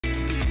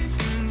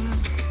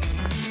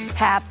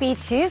Happy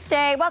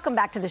Tuesday. Welcome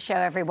back to the show,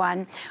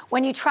 everyone.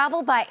 When you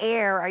travel by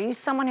air, are you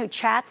someone who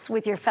chats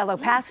with your fellow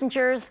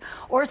passengers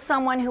or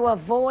someone who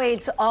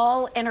avoids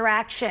all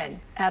interaction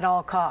at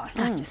all costs?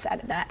 I just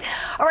added that.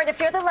 All right, if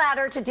you're the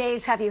latter,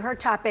 today's Have You Heard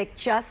topic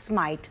just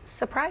might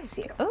surprise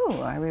you. Ooh,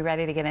 are we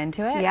ready to get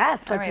into it?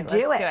 Yes, let's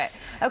do it.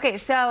 Okay,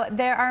 so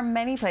there are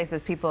many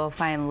places people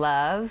find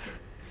love: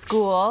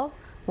 school,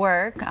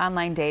 work,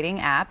 online dating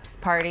apps,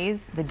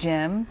 parties, the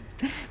gym.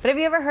 But have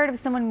you ever heard of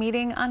someone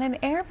meeting on an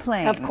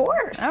airplane? Of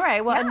course. All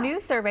right, well, a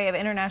new survey of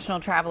international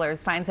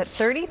travelers finds that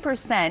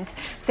 30%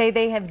 say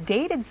they have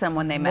dated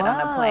someone they met on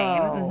a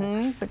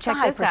plane. But check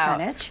this out.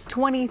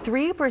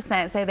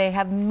 23% say they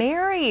have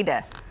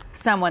married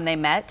someone they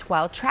met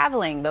while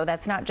traveling, though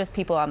that's not just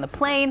people on the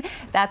plane,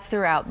 that's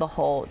throughout the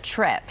whole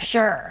trip.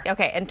 Sure.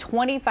 Okay, and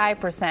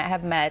 25%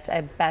 have met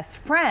a best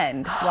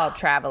friend while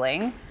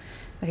traveling.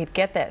 Okay,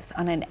 get this.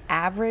 On an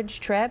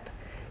average trip,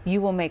 you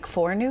will make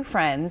 4 new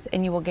friends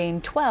and you will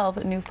gain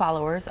 12 new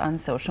followers on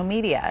social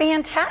media.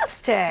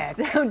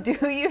 Fantastic. So do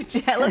you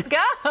chat? Let's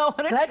go.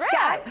 Let's go.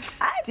 I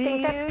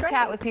think that's great. Do you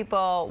chat with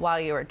people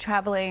while you are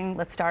traveling?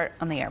 Let's start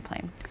on the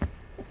airplane.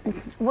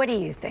 What do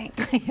you think?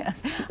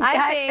 Yes.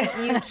 I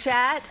think you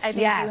chat. I think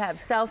you have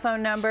cell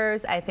phone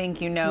numbers. I think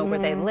you know where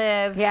they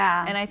live.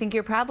 Yeah. And I think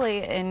you're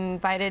probably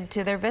invited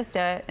to their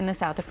vista in the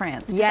south of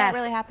France. Did Yes. that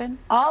really happen?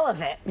 All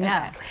of it.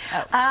 No.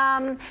 Okay.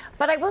 Oh.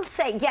 But I will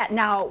say,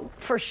 now,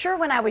 for sure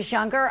when I was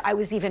younger, I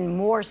was even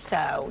more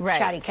so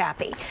chatty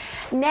Cathy.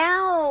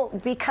 Now,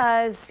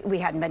 because we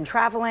hadn't been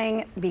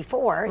traveling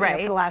before for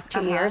the last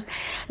 2 years,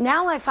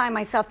 now I find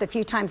myself, the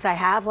few times I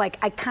have, like,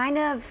 I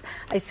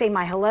say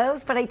my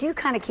hellos, but I do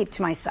kind of keep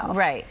to myself.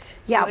 Right.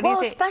 Yeah, well,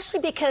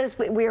 especially because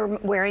we were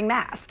wearing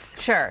masks.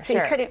 Sure, so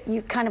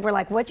you kind of were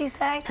like, what'd you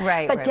say?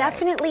 Right, But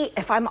definitely,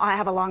 if I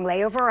have a long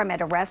layover, I'm at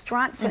a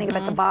restaurant, sitting up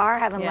at the bar,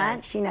 having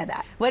lunch, you know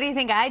that. What do you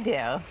think I do?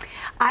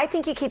 I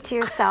think you keep to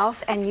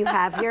yourself and you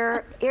have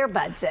your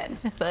earbuds in.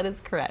 That is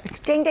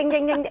correct. Ding, ding,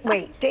 ding, ding.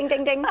 Wait, ding,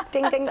 ding, ding,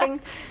 ding, ding,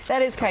 ding.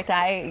 That is correct.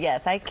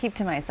 Yes, I keep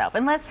to myself.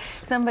 Unless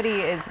somebody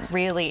is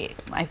really,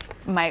 I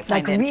might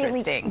find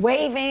interesting.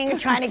 Really waving,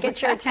 trying to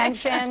get your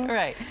attention.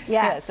 Right.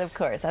 Yes. Yes, of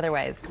course.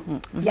 Otherwise.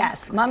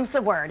 Yes, mum's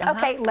the word.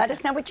 Okay, let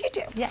us know what you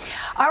do. Yeah.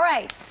 All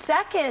right,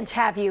 second,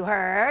 have you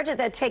heard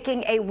that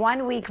taking a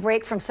 1-week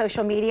break from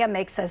social media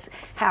makes us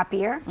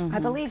happier? I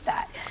believe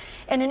that.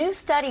 In a new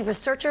study,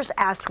 researchers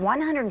asked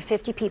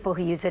 150 people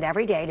who use it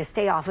every day to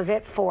stay off of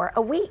it for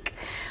a week.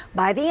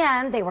 By the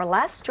end, they were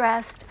less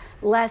stressed,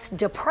 less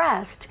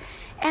depressed,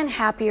 and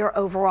happier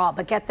overall.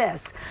 But get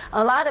this,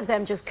 a lot of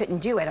them just couldn't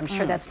do it. I'm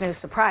sure that's no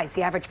surprise.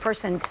 The average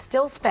person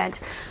still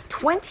spent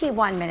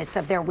 21 minutes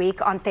of their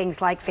week on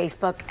things like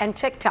Facebook and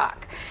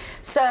TikTok.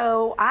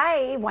 So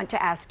I want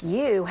to ask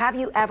you, have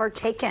you ever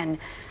taken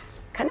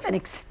kind of an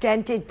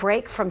extended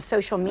break from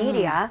social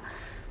media?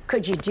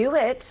 Could you do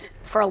it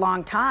for a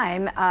long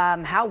time?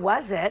 How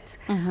was it?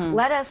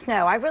 Let us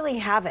know. I really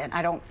haven't,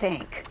 I don't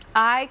think.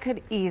 I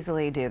could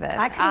easily do this.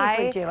 I could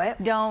easily do it.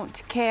 I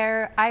don't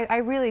care. I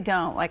really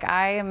don't. Like,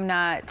 I am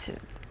not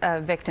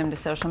a victim to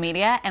social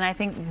media, and I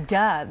think,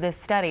 this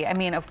study, I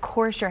mean, of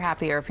course you're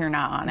happier if you're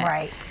not on it.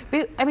 Right.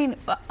 But, I mean,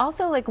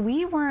 also, like,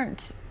 we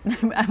weren't,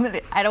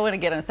 I don't want to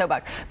get on a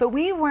soapbox, but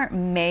we weren't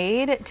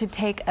made to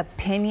take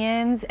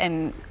opinions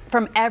and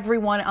from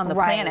everyone on the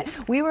planet.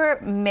 We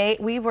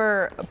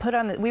were put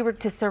on we were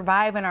to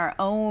survive in our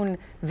own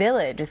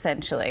village,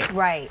 essentially.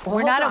 Right. Well,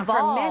 we're not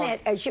evolved. For a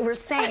minute, as you were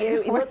saying,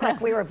 it looked like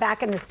we were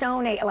back in the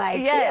Stone Age. Like,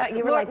 yes,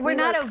 you were like, we're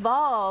not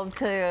evolved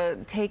to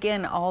take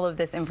in all of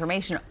this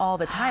information all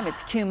the time.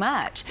 It's too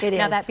much. It is.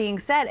 Now, that being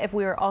said, if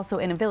we were also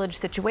in a village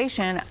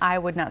situation, I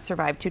would not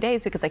survive 2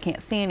 days because I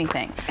can't see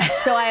anything.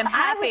 So I am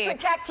happy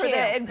for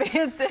the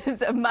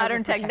advances of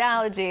modern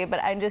technology,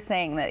 but I'm just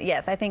saying that,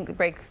 yes, I think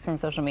breaks from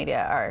social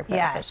media are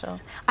beneficial.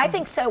 Yes, I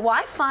think so. Well,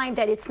 I find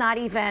that it's not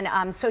even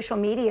social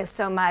media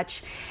so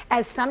much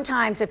as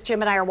sometimes if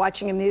Jim and I are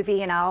watching a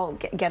movie and I'll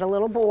get a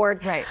little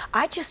bored,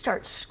 I just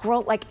start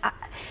scroll like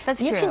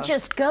you can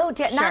just go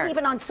not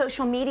even on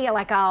social media.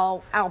 Like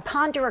I'll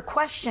ponder a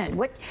question.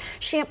 What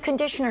shampoo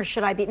conditioner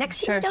should I be? Next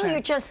thing you know,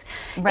 you're just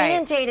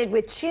inundated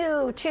with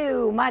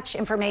too much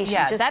information.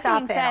 Yeah, just that stop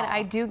being said,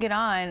 I do get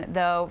on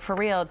though for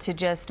real to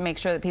just make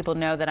sure that people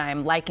know that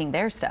I'm liking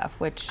their stuff,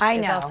 which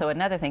is also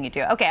another thing you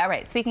do. Okay, all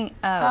right. Speaking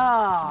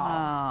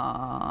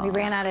of, we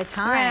ran out of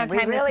time. We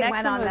really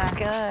went on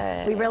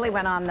the. We really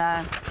went on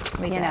the.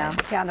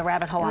 Down the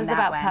rabbit hole on that one.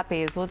 It was about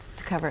puppies. We'll just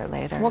cover it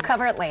later. We'll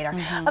cover it later.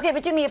 Okay,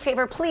 but do me a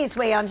favor. Please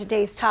weigh on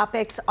today's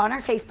topics on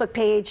our Facebook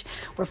page.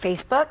 We're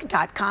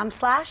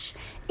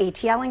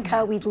facebook.com/ATL &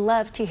 Co. We'd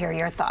love to hear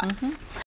your thoughts.